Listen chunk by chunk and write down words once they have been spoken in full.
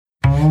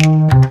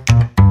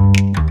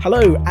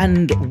Hello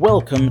and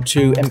welcome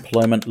to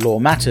Employment Law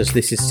Matters.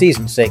 This is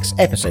Season 6,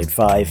 Episode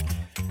 5,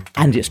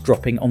 and it's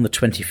dropping on the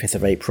 25th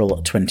of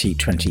April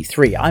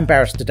 2023. I'm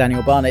Barrister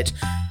Daniel Barnett.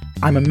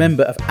 I'm a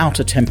member of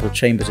Outer Temple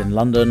Chambers in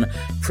London,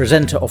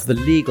 presenter of the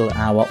Legal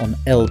Hour on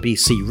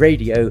LBC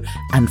Radio,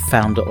 and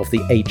founder of the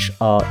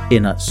HR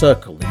Inner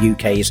Circle, the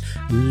UK's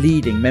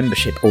leading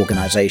membership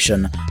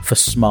organisation for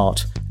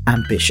smart,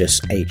 ambitious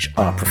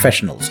HR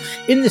professionals.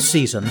 In this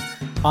season,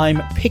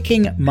 I'm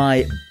picking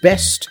my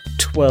best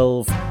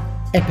 12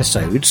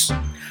 episodes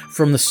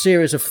from the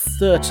series of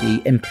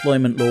 30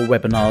 employment law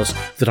webinars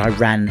that I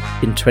ran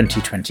in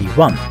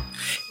 2021.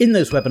 In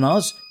those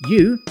webinars,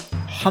 you,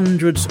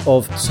 hundreds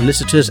of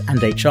solicitors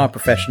and HR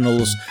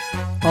professionals,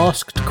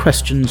 asked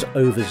questions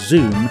over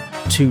Zoom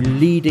to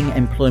leading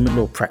employment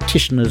law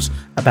practitioners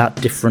about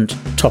different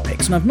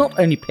topics. And I've not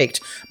only picked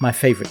my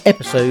favourite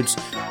episodes,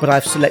 but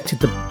I've selected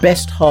the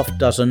best half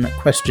dozen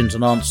questions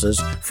and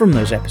answers from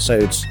those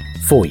episodes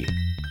for you.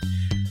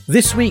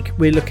 This week,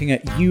 we're looking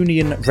at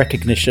union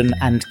recognition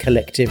and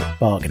collective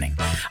bargaining.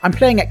 I'm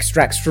playing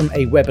extracts from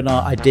a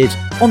webinar I did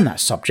on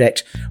that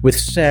subject with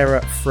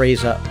Sarah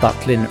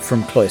Fraser-Butlin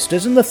from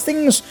Cloisters, and the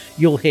things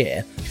you'll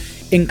hear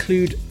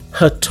include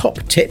her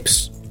top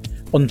tips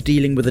on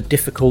dealing with a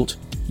difficult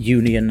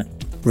union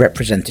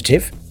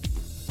representative,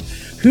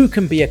 who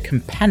can be a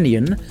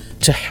companion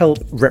to help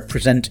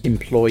represent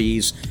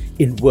employees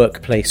in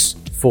workplace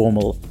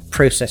formal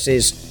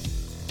processes,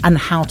 and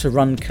how to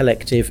run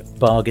collective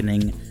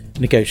bargaining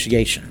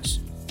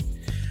negotiations.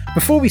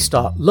 Before we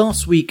start,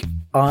 last week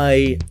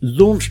I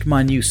launched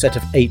my new set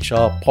of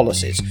HR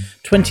policies,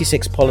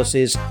 26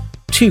 policies,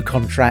 2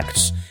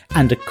 contracts,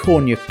 and a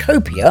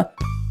cornucopia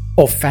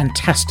of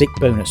fantastic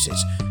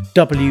bonuses.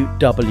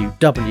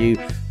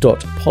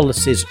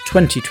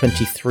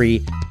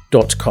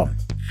 www.policies2023.com.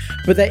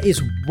 But there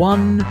is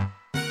one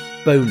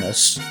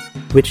bonus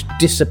which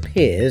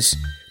disappears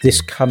this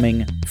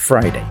coming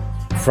Friday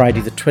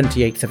the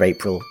 28th of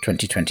April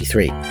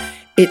 2023.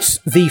 It's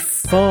the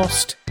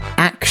fast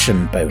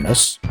action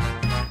bonus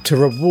to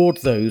reward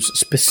those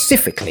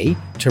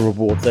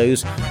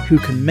who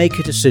can make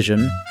a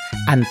decision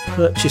and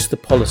purchase the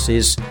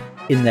policies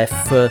in their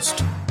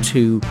first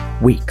 2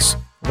 weeks.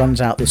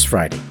 Runs out this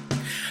Friday.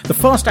 The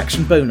fast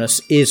action bonus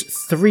is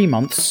 3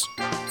 months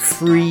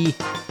free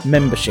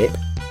membership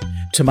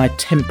to my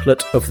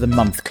Template of the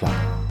Month Club.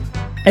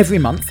 Every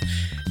month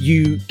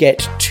you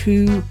get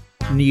 2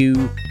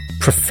 new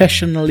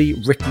professionally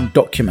written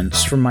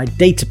documents from my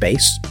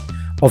database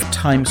of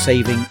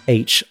time-saving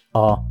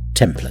HR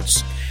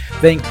templates.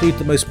 They include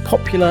the most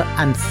popular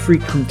and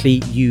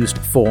frequently used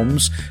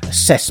forms,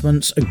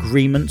 assessments,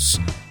 agreements,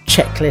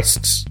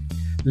 checklists,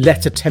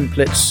 letter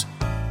templates,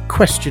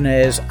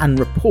 questionnaires and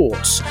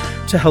reports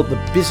to help the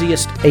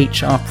busiest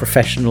HR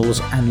professionals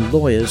and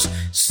lawyers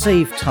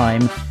save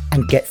time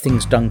and get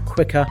things done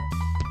quicker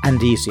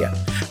and easier.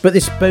 But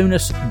this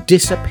bonus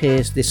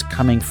disappears this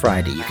coming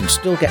Friday. You can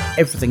still get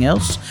everything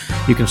else.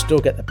 You can still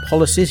get the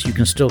policies. You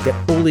can still get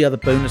all the other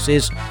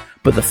bonuses.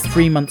 But the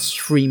 3 months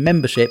free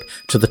membership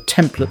to the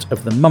Template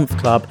of the Month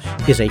Club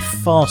is a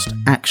fast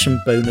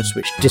action bonus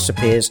which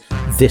disappears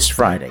this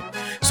Friday.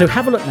 So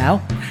have a look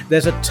now.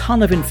 There's a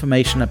ton of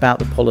information about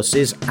the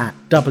policies at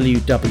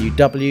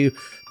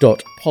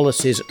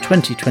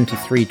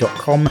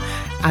www.policies2023.com,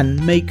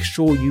 and make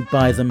sure you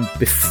buy them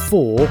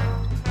before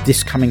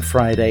this coming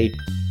Friday,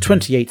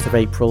 28th of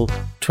April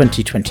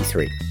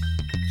 2023.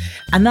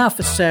 And now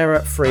for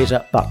Sarah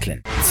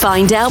Fraser-Butlin.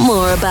 Find out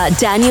more about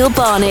Daniel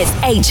Barnett's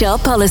HR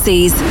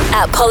policies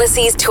at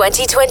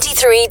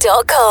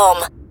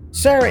policies2023.com.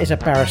 Sarah is a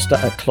barrister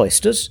at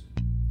Cloisters,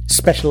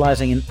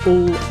 specialising in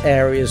all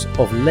areas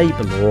of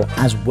labour law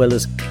as well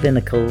as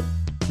clinical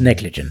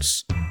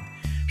negligence.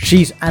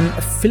 She's an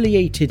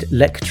affiliated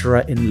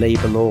lecturer in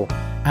labour law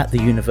at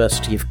the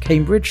University of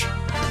Cambridge,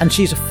 and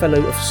she's a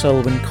fellow of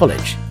Selwyn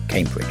College,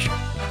 Cambridge.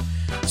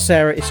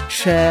 Sarah is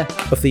chair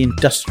of the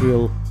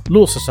Industrial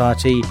Law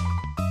Society.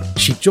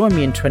 She joined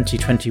me in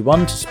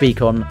 2021 to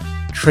speak on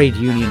trade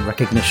union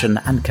recognition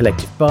and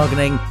collective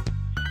bargaining,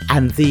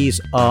 and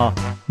these are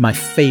my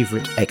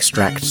favourite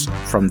extracts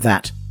from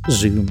that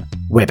Zoom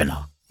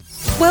webinar.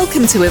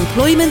 Welcome to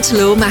Employment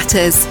Law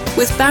Matters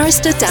with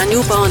Barrister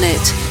Daniel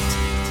Barnett.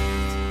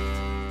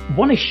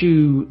 One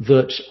issue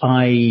that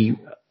I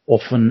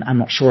often am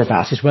not sure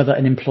about is whether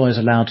an employer is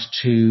allowed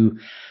to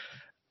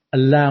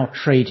allow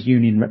trade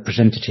union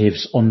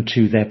representatives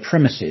onto their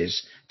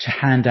premises to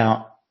hand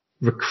out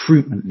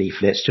recruitment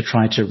leaflets to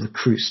try to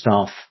recruit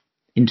staff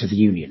into the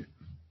union.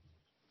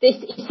 This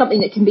is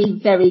something that can be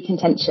very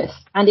contentious,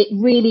 and it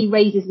really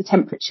raises the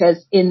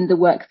temperatures in the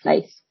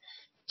workplace.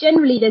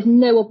 Generally, there's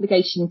no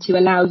obligation to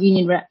allow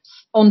union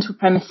reps onto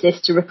premises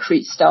to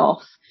recruit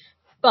staff.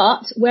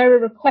 But where a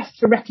request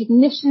for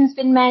recognition has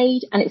been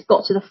made and it's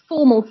got to the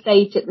formal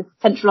stage at the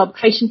Central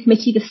Arbitration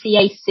Committee, the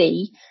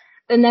CAC,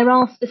 then there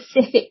are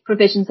specific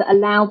provisions that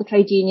allow the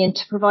trade union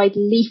to provide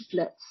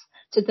leaflets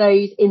to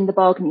those in the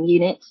bargaining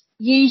unit,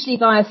 usually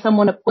via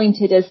someone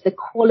appointed as the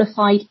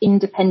qualified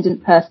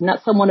independent person.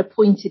 That's someone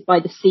appointed by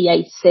the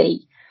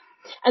CAC.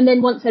 And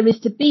then once there is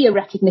to be a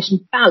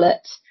recognition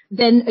ballot,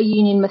 then a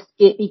union must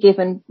be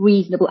given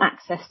reasonable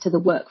access to the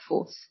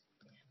workforce.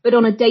 But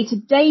on a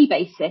day-to-day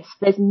basis,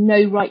 there's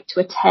no right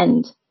to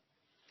attend.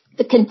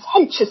 The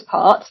contentious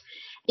part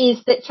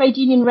is that trade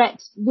union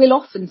reps will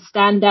often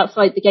stand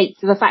outside the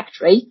gates of a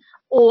factory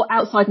or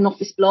outside an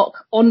office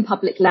block on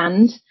public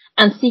land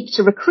and seek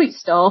to recruit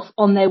staff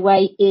on their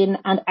way in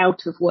and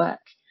out of work.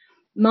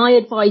 My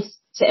advice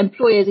to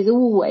employers is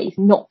always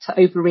not to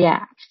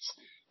overreact.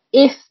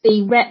 If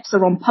the reps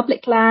are on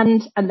public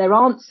land and there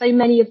aren't so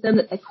many of them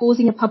that they're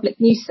causing a public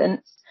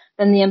nuisance,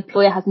 then the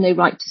employer has no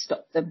right to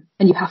stop them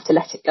and you have to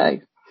let it go.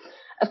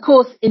 Of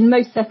course, in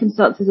most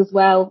circumstances as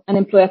well, an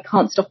employer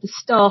can't stop a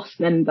staff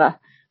member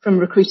from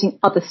recruiting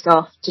other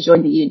staff to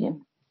join the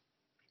union.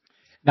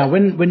 Now,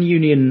 when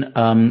union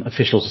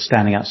officials are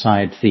standing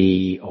outside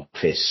the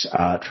office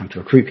trying to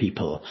recruit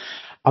people,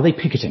 are they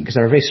picketing? Because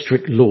there are very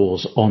strict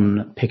laws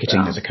on picketing.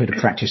 Yeah. There's a code of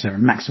practice. There are a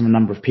maximum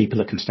number of people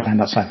that can stand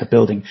outside the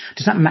building.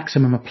 Does that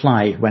maximum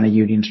apply when a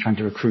union is trying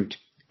to recruit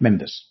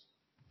members?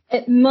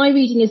 My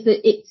reading is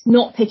that it's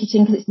not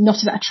picketing because it's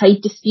not about a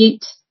trade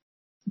dispute,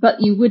 but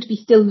you would be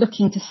still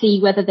looking to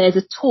see whether there's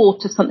a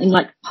tort of something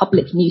like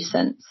public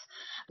nuisance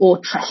or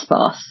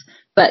trespass.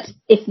 But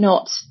if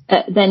not,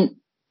 then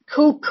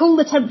cool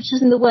the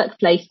temperatures in the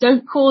workplace.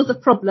 Don't cause a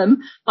problem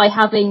by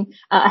having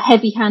a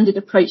heavy-handed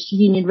approach to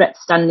union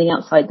reps standing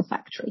outside the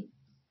factory.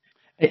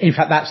 In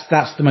fact,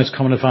 that's the most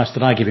common advice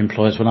that I give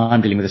employers when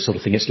I'm dealing with this sort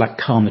of thing. It's like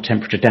calm the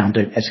temperature down,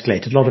 don't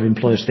escalate. A lot of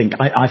employers think,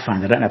 I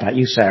find, I don't know about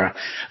you, Sarah,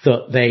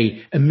 that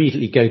they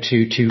immediately go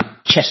to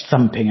chest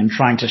thumping and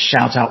trying to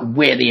shout out,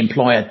 we're the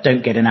employer,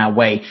 don't get in our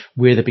way,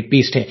 we're the big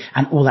beast here.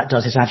 And all that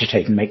does is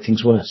agitate and make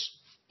things worse.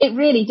 It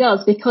really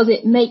does, because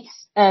it makes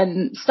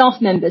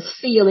staff members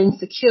feel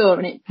insecure,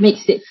 and it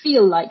makes it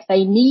feel like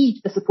they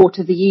need the support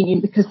of the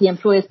union because the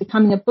employer is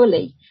becoming a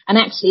bully. And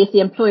actually, if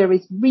the employer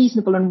is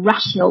reasonable and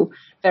rational,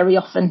 very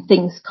often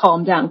things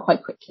calm down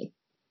quite quickly.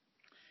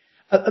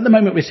 At the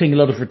moment, we're seeing a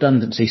lot of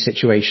redundancy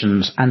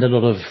situations and a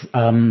lot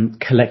of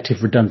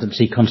collective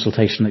redundancy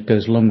consultation that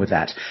goes along with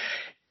that.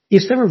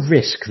 Is there a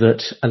risk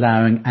that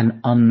allowing an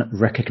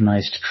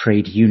unrecognised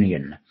trade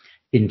union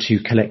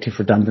into collective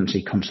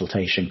redundancy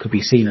consultation could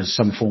be seen as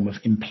some form of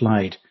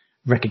implied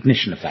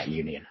recognition of that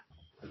union?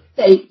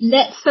 So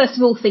let's first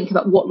of all think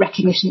about what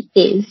recognition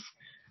is.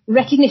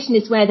 Recognition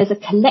is where there's a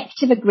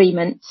collective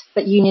agreement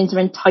that unions are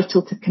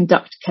entitled to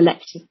conduct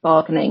collective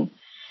bargaining.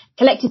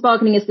 Collective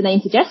bargaining, as the name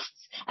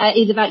suggests,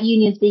 is about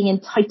unions being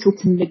entitled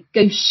to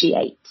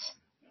negotiate.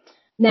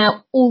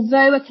 Now,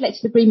 although a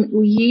collective agreement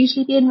will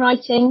usually be in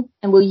writing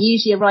and will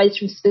usually arise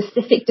from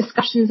specific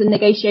discussions and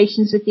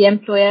negotiations with the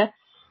employer,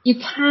 you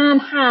can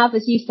have,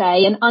 as you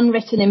say, an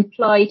unwritten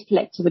implied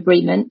collective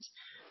agreement,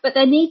 but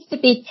there needs to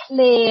be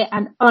clear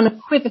and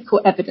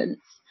unequivocal evidence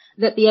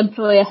that the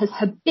employer has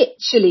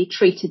habitually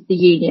treated the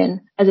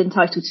union as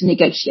entitled to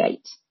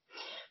negotiate.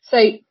 So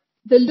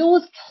the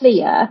law's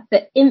clear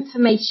that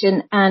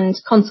information and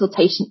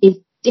consultation is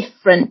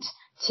different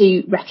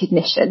to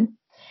recognition.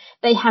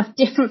 They have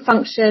different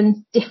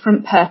functions,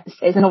 different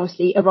purposes, and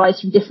obviously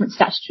arise from different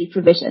statutory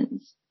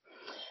provisions.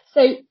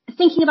 So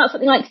thinking about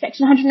something like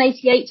Section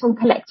 188 on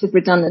collective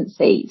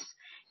redundancies,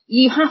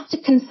 you have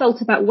to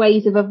consult about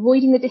ways of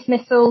avoiding the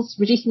dismissals,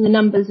 reducing the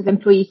numbers of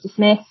employees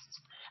dismissed,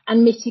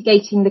 and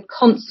mitigating the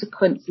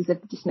consequences of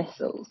the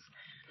dismissals.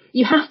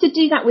 You have to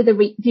do that with a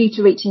view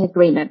to reaching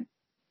agreement.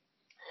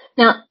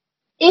 Now,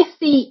 if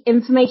the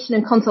information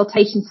and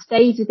consultation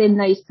stays within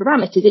those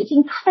parameters, it's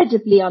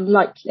incredibly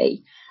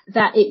unlikely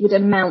that it would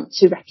amount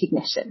to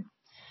recognition.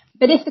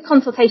 But if the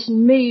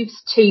consultation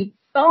moves to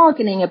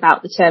bargaining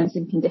about the terms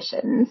and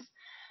conditions,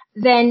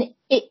 then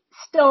it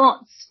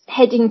starts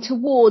heading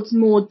towards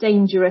more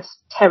dangerous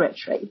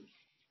territory.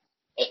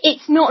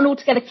 It's not an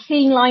altogether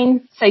clean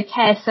line, so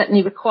care is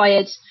certainly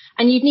required,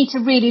 and you'd need to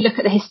really look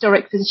at the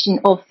historic position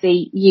of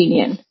the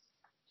union.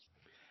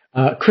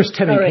 Chris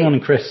Temming, good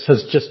morning, Chris,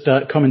 has just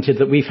commented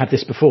that we've had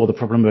this before, the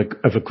problem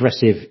of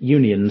aggressive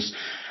unions.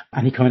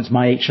 And he comments,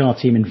 my HR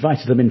team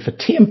invited them in for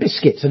tea and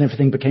biscuits and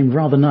everything became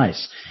rather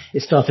nice.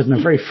 It started in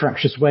a very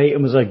fractious way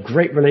and was a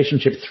great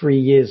relationship 3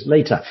 years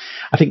later.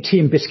 I think tea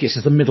and biscuits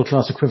is the middle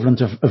class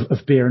equivalent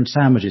of beer and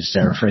sandwiches,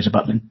 Sarah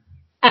Fraser-Butlin.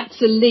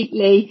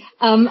 Absolutely.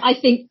 I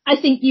think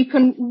you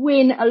can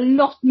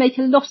make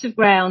a lot of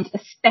ground,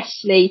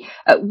 especially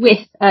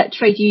with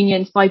trade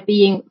unions, by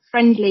being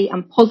friendly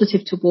and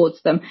positive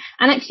towards them.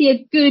 And actually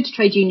a good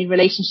trade union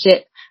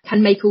relationship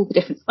can make all the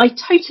difference. I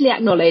totally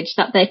acknowledge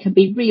that there can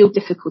be real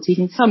difficulties,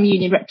 and some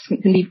union reps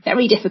can be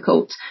very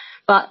difficult.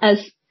 But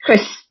as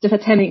Christopher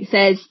Temming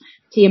says,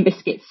 tea and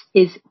biscuits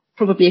is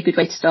probably a good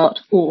way to start,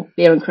 or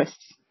beer and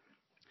crisps.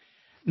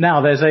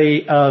 Now, there's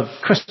a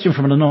question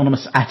from an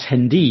anonymous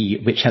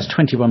attendee, which has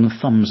 21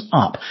 thumbs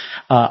up.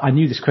 I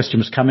knew this question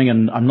was coming,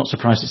 and I'm not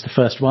surprised it's the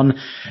first one.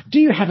 Do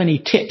you have any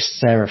tips,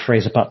 Sarah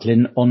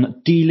Fraser-Butlin,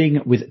 on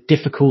dealing with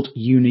difficult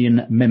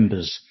union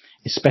members,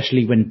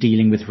 especially when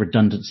dealing with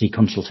redundancy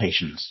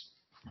consultations?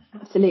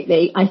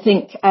 Absolutely. I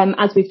think,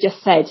 as we've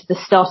just said, the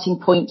starting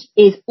point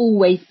is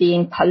always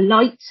being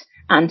polite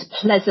and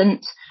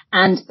pleasant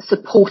and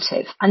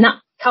supportive. And that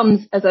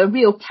comes as a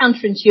real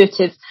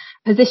counterintuitive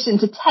position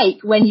to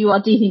take when you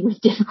are dealing with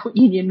difficult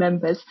union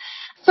members.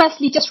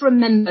 Firstly, just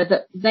remember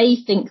that they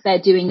think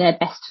they're doing their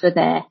best for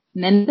their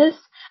members,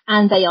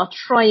 and they are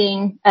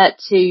trying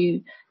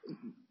to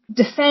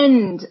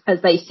defend,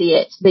 as they see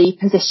it, the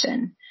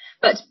position.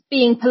 But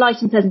being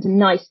polite and pleasant and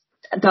nice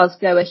does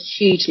go a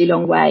hugely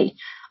long way.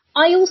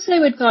 I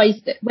also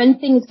advise that when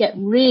things get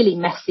really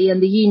messy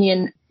and the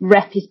union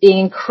rep is being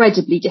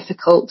incredibly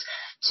difficult,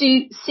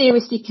 to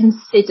seriously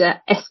consider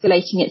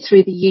escalating it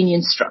through the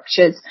union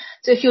structures.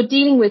 So if you're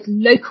dealing with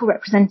local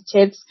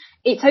representatives,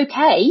 it's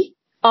okay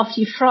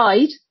after you've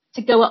tried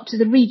to go up to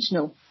the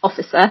regional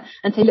officer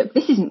and say, look,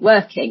 this isn't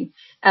working.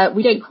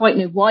 We don't quite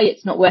know why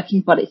it's not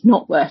working, but it's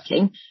not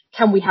working.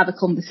 Can we have a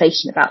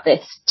conversation about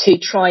this to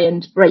try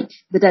and break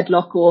the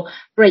deadlock or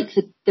break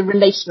the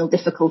relational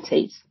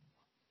difficulties?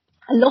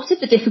 A lot of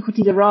the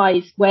difficulties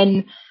arise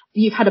when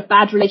you've had a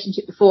bad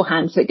relationship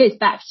beforehand. So it goes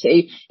back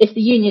to, if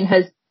the union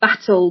has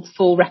battled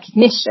for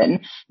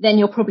recognition, then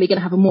you're probably going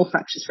to have a more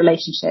fractious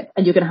relationship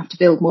and you're going to have to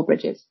build more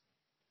bridges.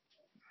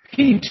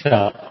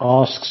 Peter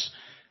asks,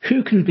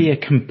 who can be a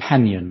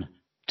companion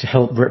to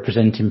help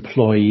represent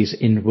employees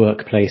in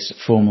workplace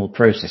formal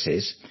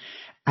processes?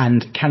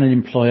 And can an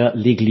employer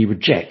legally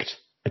reject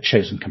a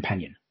chosen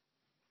companion?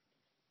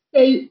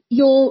 So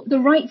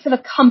the rights of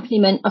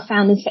accompaniment are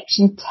found in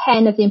Section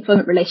 10 of the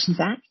Employment Relations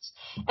Act.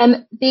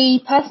 The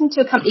person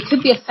to accompany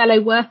could be a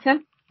fellow worker,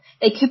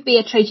 they could be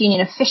a trade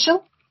union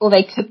official, or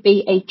they could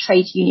be a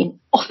trade union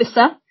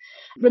officer.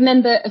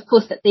 Remember, of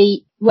course, that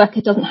the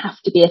worker doesn't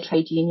have to be a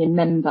trade union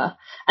member,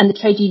 and the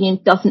trade union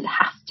doesn't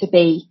have to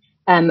be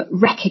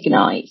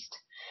recognised.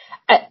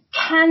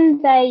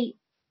 Can they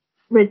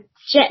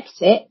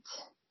reject it?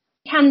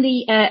 Can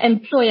the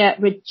employer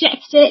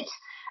reject it?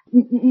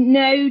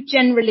 No,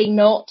 generally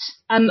not.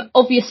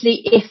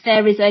 Obviously, if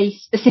there is a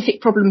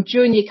specific problem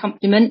during the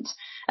accompaniment,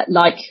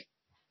 like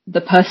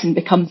the person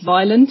becomes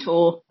violent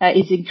or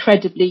is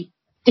incredibly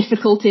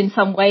difficult in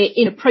some way,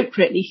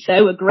 inappropriately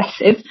so,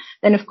 aggressive,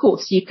 then of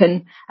course you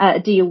can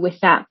deal with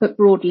that. But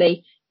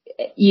broadly,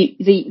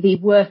 the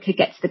worker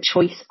gets the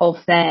choice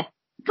of their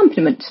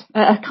companion.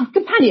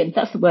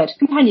 That's the word,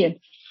 companion,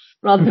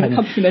 rather than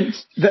accompaniment.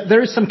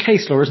 There is some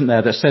case law, isn't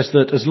there, that says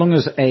that as long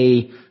as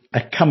a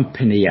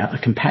companion,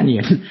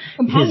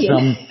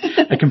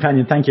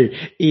 thank you,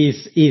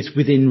 is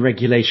within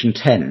Regulation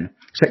 10,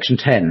 Section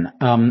 10,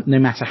 no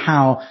matter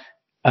how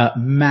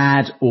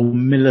mad or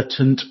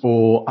militant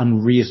or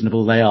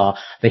unreasonable they are,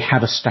 they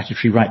have a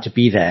statutory right to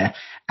be there,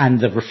 and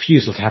the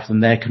refusal to have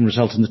them there can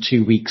result in the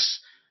 2 weeks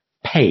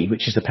pay,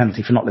 which is the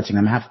penalty for not letting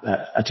them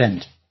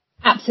attend.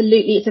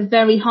 Absolutely. It's a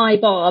very high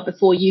bar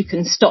before you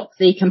can stop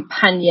the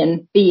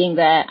companion being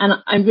there. And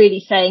I'm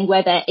really saying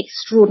where they're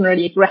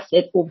extraordinarily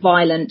aggressive or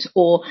violent,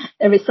 or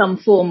there is some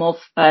form of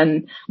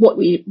what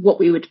we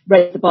would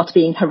raise the bar to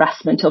being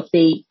harassment of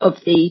the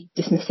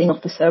dismissing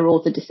officer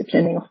or the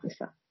disciplining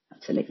officer.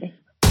 Absolutely.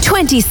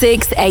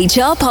 26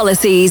 HR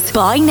policies.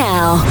 Buy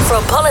now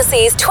from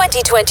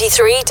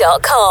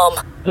policies2023.com.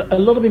 A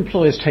lot of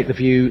employers take the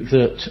view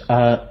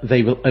that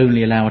they will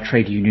only allow a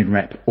trade union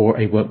rep or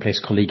a workplace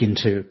colleague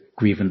into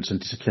grievance and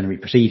disciplinary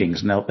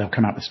proceedings, and they'll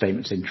come out with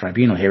statements in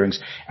tribunal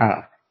hearings.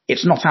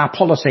 It's not our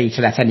policy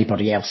to let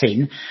anybody else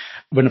in,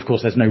 when of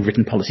course there's no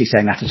written policy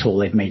saying that at all.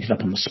 They've made it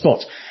up on the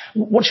spot.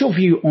 What's your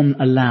view on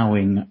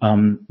allowing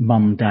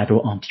mum, dad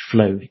or Auntie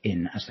Flo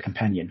in as the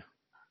companion?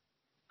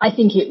 I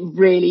think it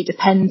really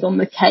depends on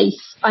the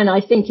case, and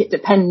I think it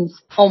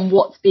depends on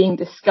what's being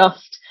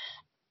discussed.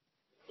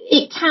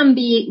 It can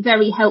be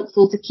very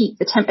helpful to keep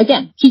the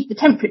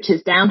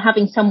temperatures down.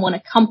 Having someone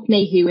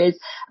accompany who is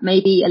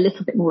maybe a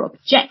little bit more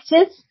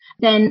objective,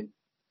 then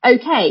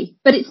okay,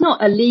 but it's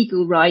not a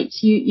legal right.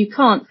 You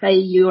can't say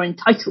you're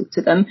entitled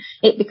to them.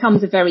 It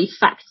becomes a very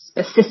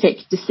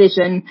fact-specific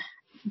decision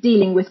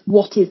dealing with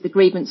what is the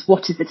grievance,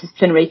 what is the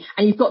disciplinary,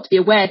 and you've got to be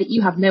aware that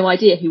you have no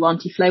idea who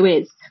Auntie Flo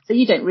is, so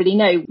you don't really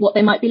know what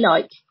they might be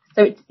like.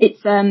 So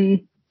it's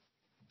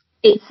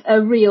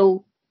a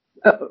real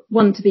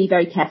one to be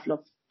very careful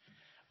of.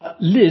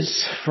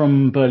 Liz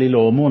from Burley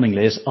Law, morning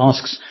Liz,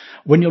 asks,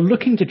 when you're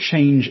looking to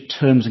change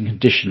terms and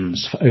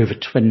conditions for over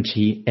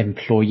 20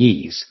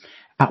 employees,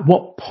 at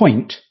what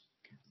point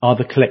are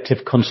the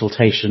collective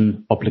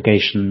consultation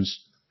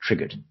obligations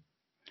triggered?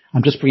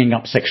 I'm just bringing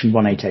up section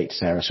 188,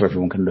 Sarah, so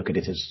everyone can look at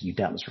it as you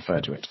doubtless refer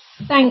to it.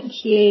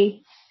 Thank you.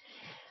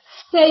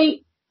 So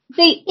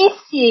the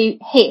issue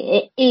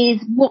here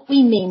is what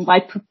we mean by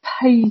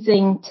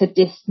proposing to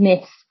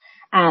dismiss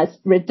as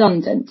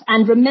redundant.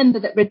 And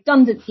remember that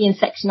redundancy in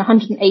section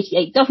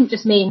 188 doesn't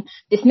just mean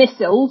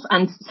dismissals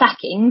and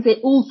sackings. It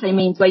also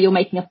means where you're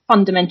making a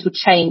fundamental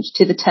change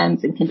to the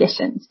terms and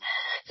conditions.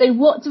 So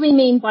what do we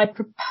mean by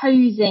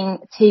proposing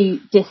to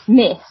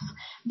dismiss?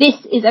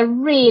 This is a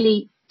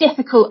really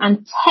difficult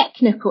and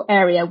technical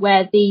area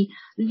where the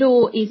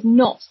law is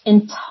not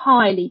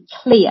entirely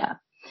clear.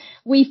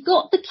 We've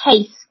got the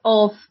case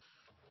of,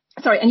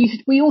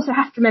 we also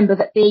have to remember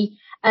that the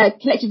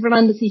Collective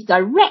Redundancies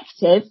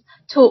Directive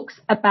talks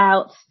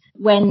about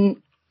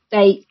when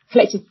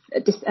collective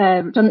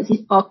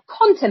redundancies are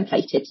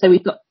contemplated. So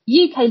we've got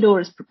UK law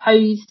as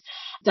proposed,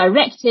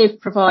 directive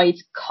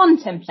provides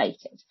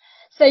contemplated.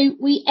 So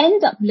we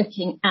end up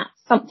looking at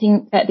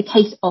something, the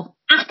case of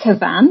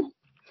Akavan,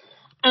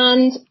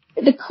 and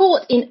the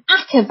court in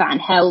Akavan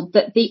held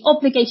that the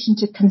obligation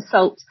to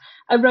consult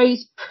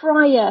arose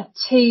prior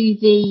to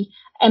the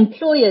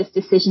employer's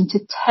decision to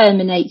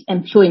terminate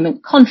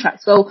employment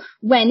contracts. Well,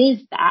 when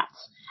is that?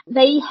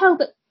 They held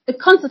that the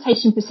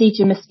consultation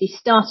procedure must be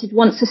started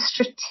once a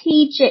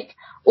strategic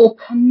or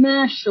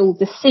commercial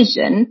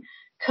decision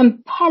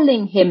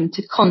compelling him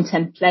to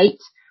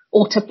contemplate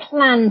or to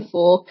plan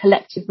for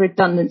collective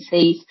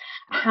redundancies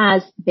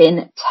has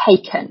been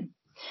taken.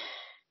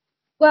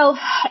 Well,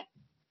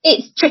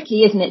 it's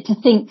tricky, isn't it, to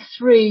think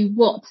through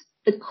what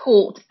the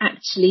court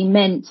actually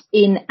meant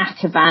in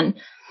Akavan.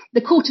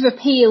 The Court of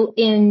Appeal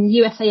in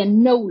USA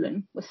and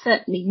Nolan was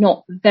certainly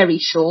not very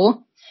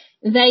sure.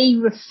 They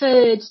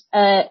referred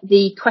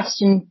the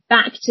question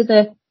back to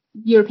the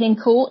European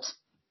Court,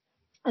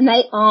 and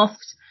they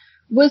asked,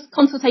 was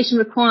consultation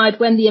required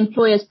when the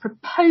employer is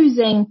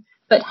proposing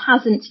but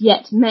hasn't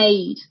yet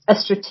made a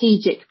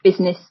strategic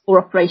business or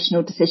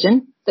operational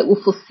decision that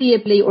will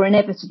foreseeably or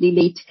inevitably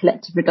lead to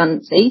collective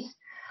redundancies?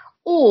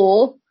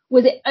 Or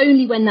was it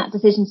only when that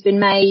decision's been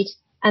made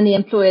and the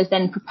employer is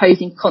then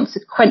proposing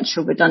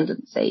consequential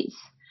redundancies?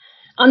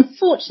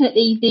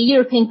 Unfortunately, the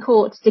European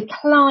Court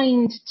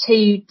declined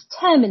to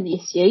determine the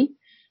issue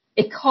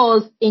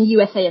because in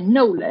USA and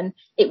Nolan,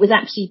 it was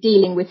actually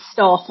dealing with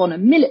staff on a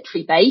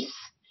military base,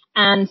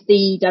 and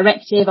the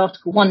directive,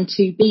 Article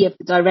 1.2b of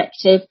the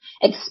directive,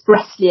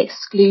 expressly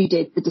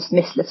excluded the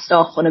dismissal of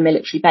staff on a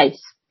military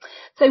base.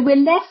 So we're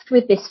left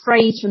with this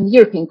phrase from the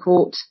European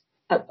Court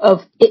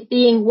of it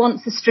being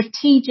once a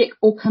strategic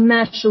or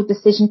commercial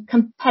decision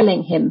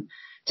compelling him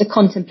to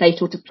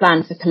contemplate or to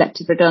plan for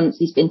collective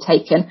redundancies been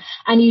taken.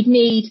 And you'd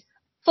need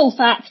full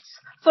facts,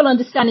 full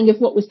understanding of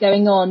what was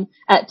going on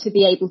to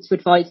be able to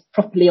advise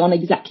properly on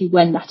exactly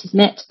when that is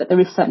met. But there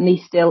is certainly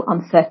still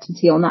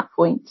uncertainty on that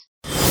point.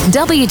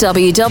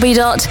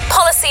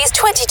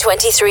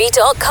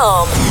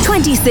 www.policies2023.com.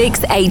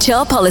 26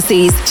 HR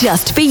policies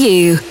just for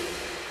you.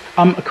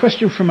 A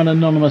question from an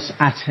anonymous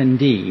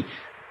attendee.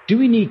 Do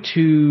we need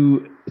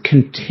to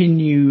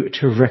continue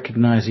to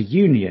recognise a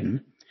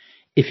union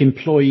if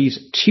employees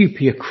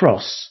TUPE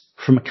across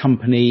from a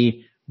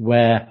company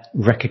where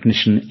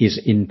recognition is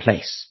in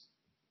place?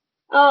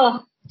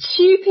 Oh,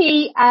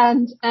 TUPE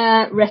and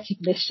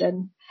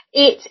recognition.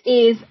 It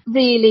is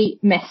really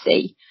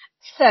messy.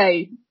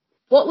 So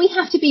what we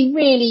have to be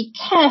really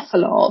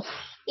careful of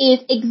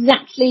is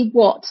exactly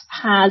what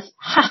has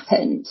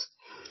happened.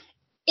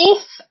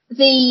 If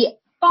the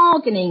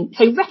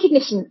so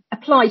recognition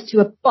applies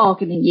to a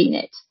bargaining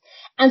unit.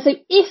 And so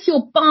if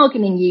your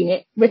bargaining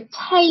unit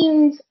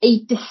retains a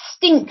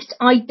distinct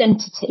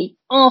identity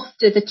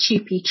after the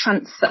TUPE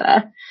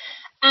transfer,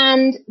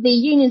 and the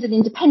union's an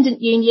independent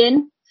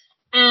union,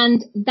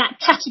 and that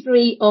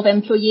category of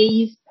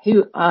employees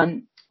who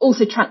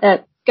also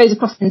goes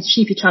across in the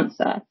TUPE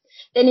transfer,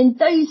 then in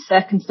those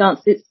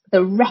circumstances,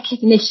 the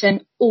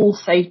recognition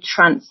also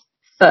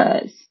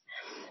transfers.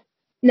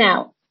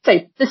 Now,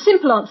 so the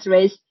simple answer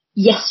is,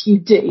 yes, you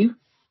do,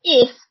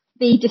 if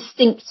the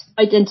distinct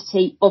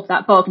identity of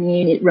that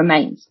bargaining unit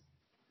remains.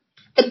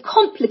 The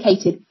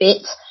complicated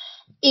bit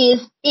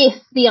is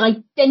if the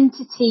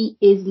identity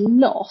is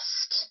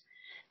lost,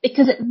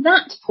 because at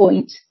that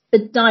point, the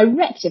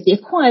directive, the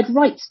Acquired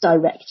Rights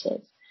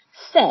Directive,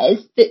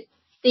 says that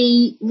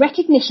the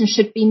recognition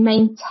should be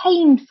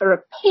maintained for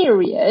a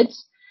period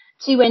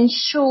to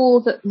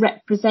ensure that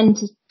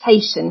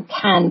representation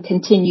can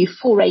continue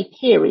for a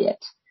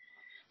period.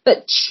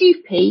 But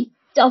TUPE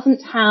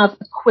doesn't have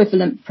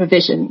equivalent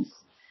provisions.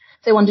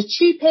 So under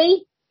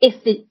TUPE,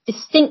 if the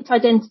distinct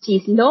identity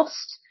is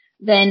lost,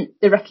 then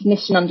the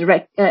recognition under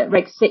Reg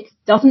 6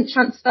 doesn't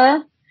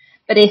transfer.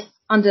 But if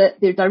under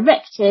the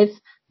directive,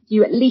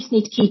 you at least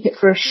need to keep it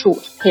for a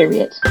short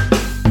period.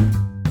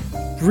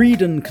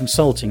 Breeden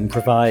Consulting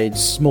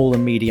provides small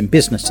and medium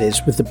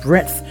businesses with the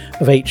breadth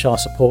of HR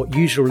support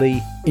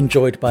usually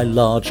enjoyed by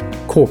large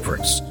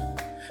corporates.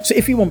 So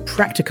if you want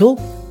practical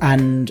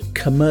and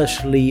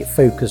commercially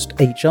focused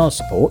HR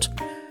support,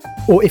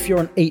 or if you're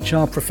an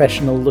HR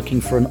professional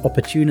looking for an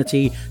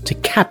opportunity to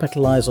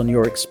capitalise on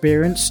your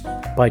experience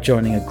by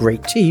joining a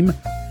great team,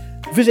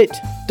 visit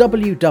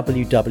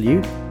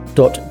www.breeden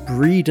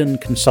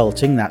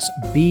Consulting, that's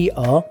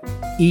BREEDON,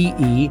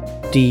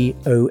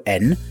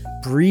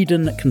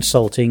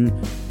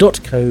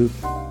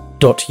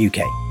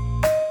 breedenconsulting.co.uk.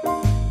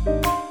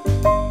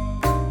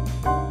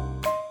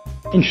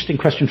 Interesting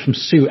question from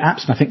Sue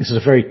Apps, and I think this is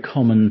a very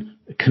common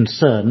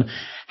concern.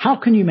 How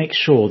can you make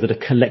sure that a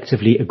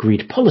collectively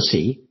agreed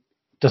policy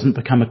doesn't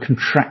become a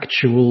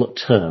contractual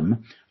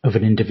term of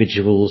an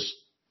individual's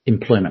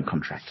employment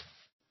contract?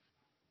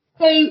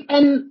 So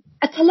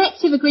a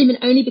collective agreement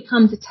only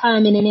becomes a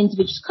term in an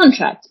individual's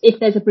contract if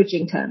there's a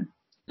bridging term.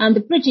 And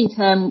the bridging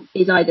term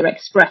is either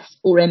expressed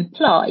or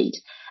implied.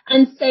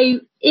 And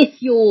so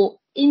if your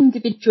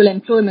individual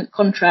employment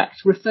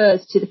contract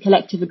refers to the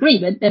collective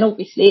agreement, then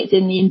obviously it's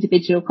in the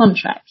individual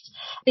contract.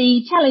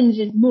 The challenge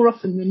is more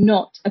often than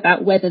not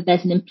about whether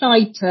there's an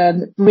implied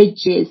term that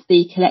bridges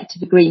the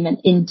collective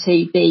agreement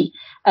into the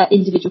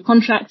individual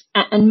contract.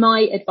 And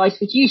my advice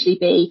would usually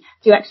be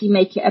to actually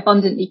make it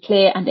abundantly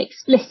clear and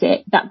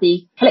explicit that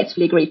the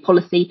collectively agreed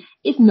policy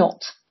is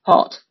not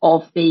part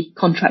of the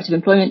contract of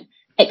employment.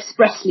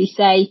 Expressly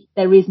say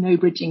there is no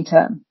bridging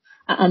term.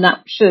 And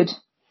that should,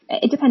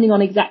 depending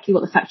on exactly what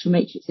the factual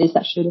matrix is,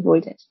 that should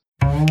avoid it.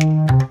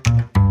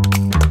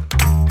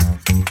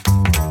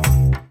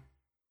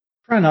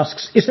 Fran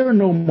asks, is there a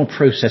normal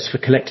process for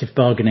collective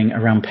bargaining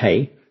around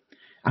pay?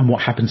 And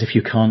what happens if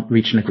you can't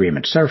reach an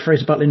agreement? Sarah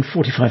Fraser-Butlin,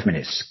 45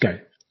 minutes. Go.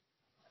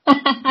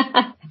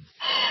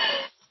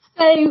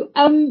 So,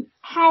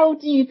 how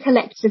do you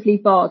collectively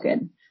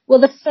bargain?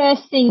 Well, the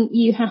first thing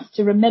you have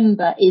to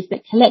remember is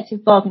that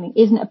collective bargaining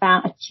isn't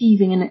about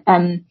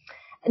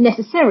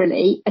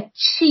necessarily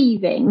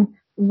achieving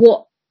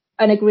what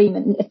an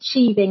agreement,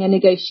 achieving a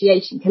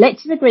negotiation.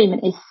 Collective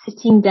agreement is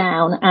sitting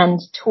down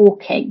and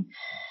talking.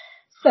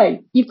 So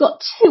you've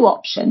got two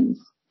options.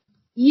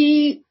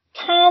 You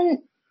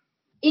can,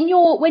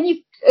 when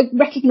you've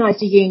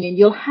recognised a union,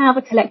 you'll have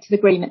a collective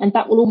agreement, and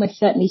that will almost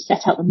certainly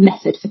set out the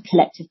method for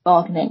collective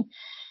bargaining.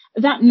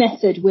 That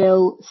method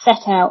will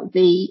set out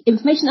the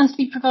information that has to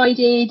be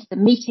provided, the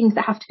meetings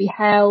that have to be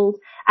held,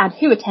 and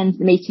who attends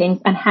the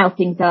meetings and how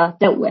things are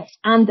dealt with.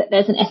 And that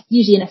there's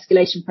usually an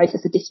escalation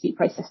process, a dispute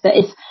process, that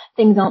if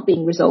things aren't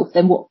being resolved,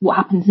 then what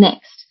happens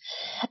next?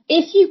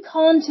 If you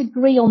can't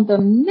agree on the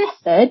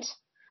method,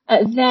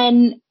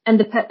 then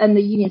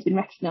the union's been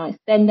recognised,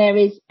 then there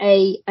is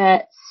a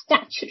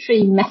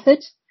statutory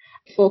method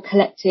for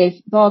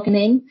collective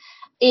bargaining.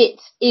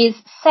 It is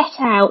set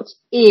out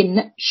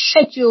in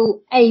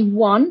Schedule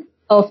A1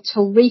 of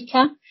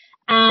Tallrika,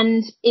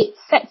 and it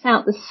sets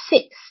out the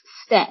 6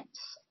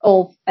 steps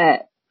of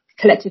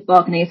collective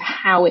bargaining of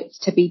how it's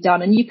to be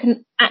done. And you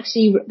can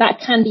actually, that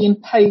can be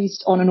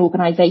imposed on an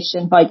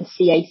organisation by the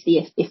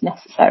CAC if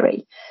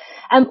necessary.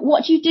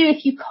 What do you do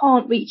if you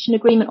can't reach an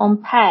agreement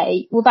on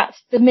pay? Well, that's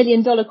the $1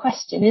 million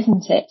question,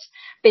 isn't it?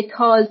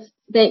 Because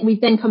we've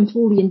then come to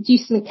all the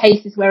inducement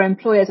cases where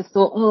employers have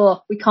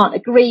thought, we can't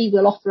agree,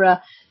 we'll offer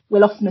a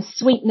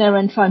sweetener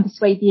and try and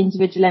persuade the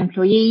individual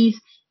employees.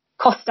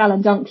 Costal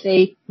and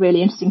Dunkley,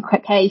 really interesting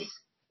case.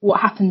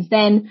 What happens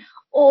then?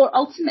 Or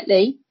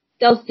ultimately,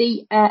 does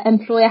the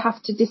employer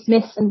have to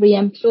dismiss and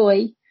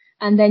re-employ?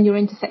 And then you're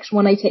into Section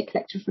 188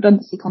 collective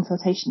redundancy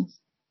consultations.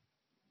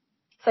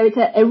 So it's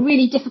a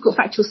really difficult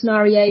factual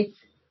scenario.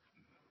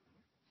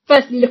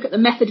 Firstly, look at the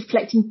method of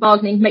collective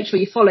bargaining, make sure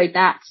you followed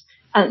that.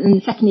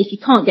 And secondly, if you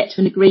can't get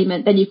to an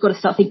agreement, then you've got to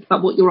start thinking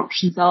about what your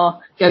options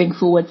are going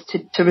forward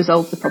to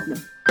resolve the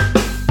problem.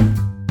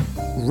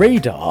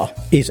 Radar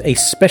is a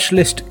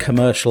specialist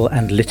commercial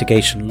and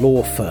litigation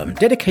law firm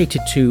dedicated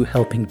to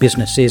helping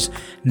businesses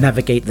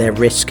navigate their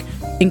risk,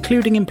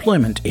 including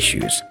employment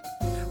issues.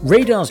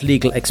 Radar's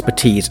legal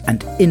expertise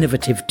and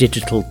innovative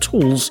digital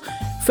tools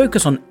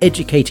focus on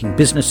educating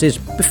businesses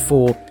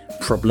before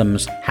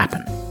problems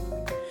happen.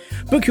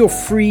 Book your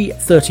free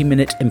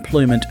 30-minute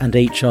employment and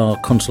HR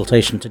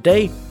consultation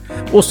today,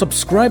 or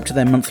subscribe to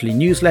their monthly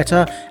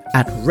newsletter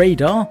at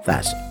Radar,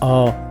 that's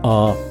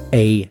RRADAR,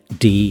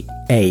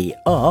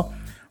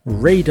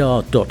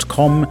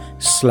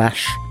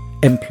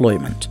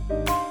 radar.com/employment.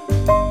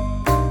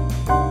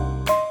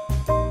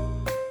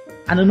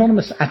 An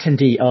anonymous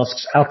attendee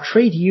asks, our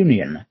trade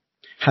union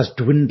has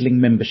dwindling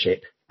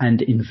membership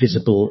and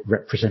invisible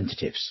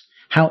representatives.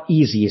 How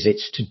easy is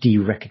it to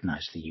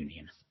de-recognise the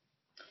union?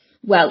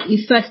 Well,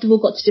 you've first of all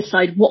got to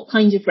decide what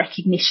kind of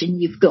recognition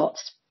you've got.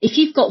 If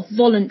you've got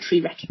voluntary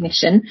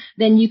recognition,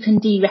 then you can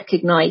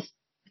de-recognise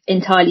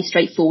entirely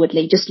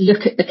straightforwardly. Just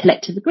look at the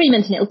collective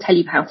agreement and it'll tell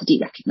you how to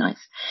de-recognise.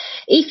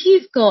 If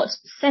you've got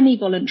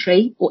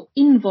semi-voluntary or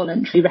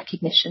involuntary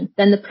recognition,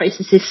 then the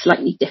process is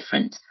slightly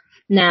different.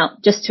 Now,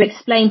 just to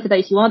explain for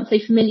those who aren't so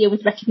familiar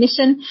with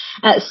recognition,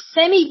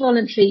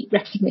 semi-voluntary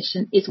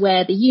recognition is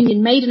where the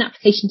union made an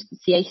application to the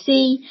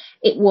CAC,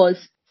 it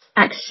was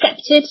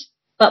accepted,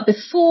 but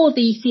before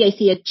the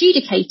CAC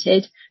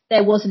adjudicated,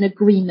 there was an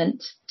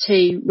agreement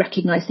to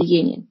recognise the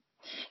union.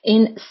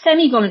 In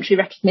semi-voluntary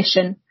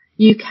recognition,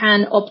 you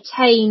can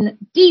obtain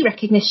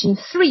de-recognition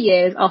 3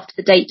 years after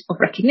the date of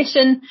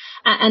recognition,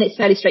 and it's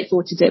fairly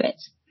straightforward to do it.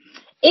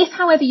 If,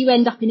 however, you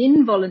end up in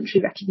involuntary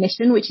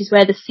recognition, which is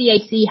where the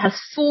CAC has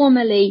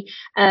formally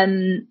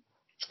done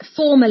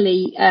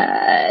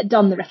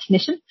the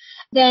recognition,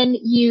 then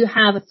you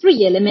have a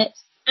 3-year limit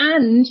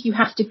and you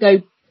have to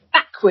go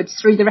backwards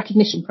through the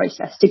recognition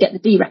process to get the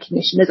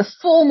de-recognition. There's a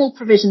formal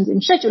provisions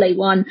in Schedule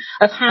A1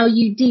 of how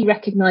you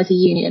de-recognise a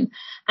union.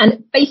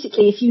 And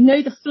basically, if you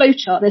know the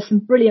flowchart, there's some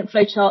brilliant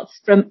flowcharts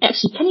from,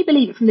 actually, can you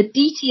believe it, from the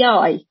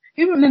DTI?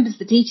 Who remembers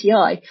the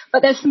DTI?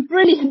 But there's some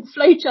brilliant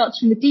flowcharts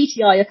from the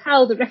DTI of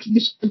how the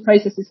recognition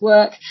processes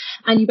work.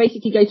 And you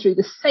basically go through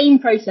the same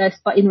process,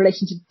 but in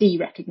relation to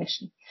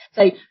de-recognition.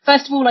 So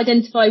first of all,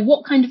 identify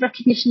what kind of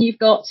recognition you've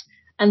got,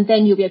 and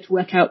then you'll be able to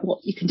work out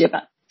what you can do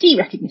about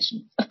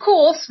derecognition. Of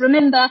course,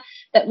 remember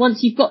that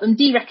once you've got them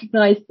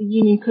derecognised, the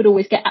union could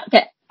always get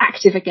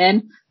active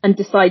again and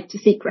decide to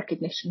seek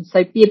recognition.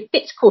 So be a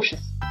bit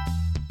cautious.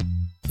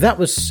 That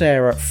was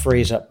Sarah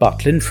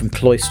Fraser-Butlin from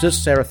Cloisters.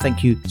 Sarah,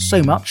 thank you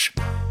so much.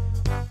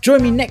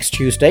 Join me next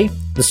Tuesday,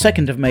 the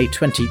 2nd of May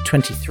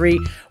 2023,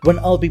 when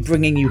I'll be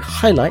bringing you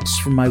highlights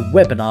from my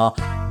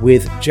webinar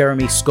with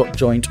Jeremy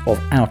Scott-Joint of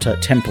Outer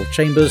Temple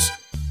Chambers,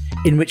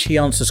 in which he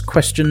answers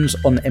questions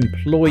on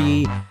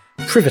employee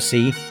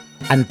privacy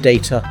and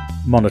data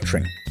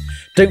monitoring.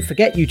 Don't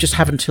forget, you just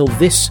have until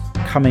this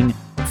coming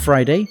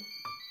Friday,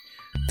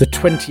 the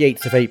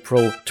 28th of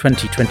April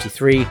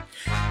 2023,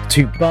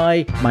 to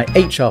buy my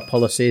HR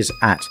policies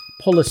at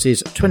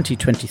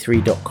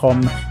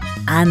policies2023.com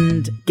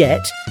and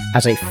get,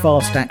 as a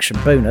fast action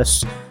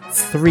bonus,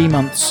 3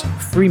 months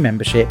free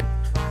membership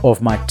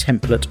of my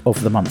Template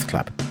of the Month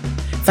Club.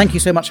 Thank you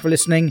so much for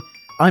listening.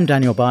 I'm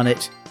Daniel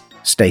Barnett.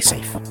 Stay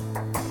safe.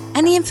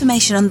 Any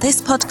information on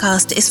this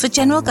podcast is for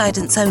general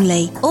guidance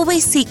only.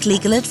 Always seek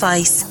legal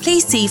advice.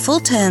 Please see full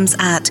terms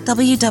at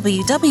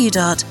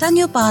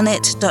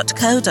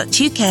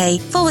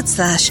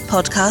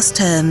www.danielbarnett.co.uk/podcast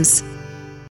terms.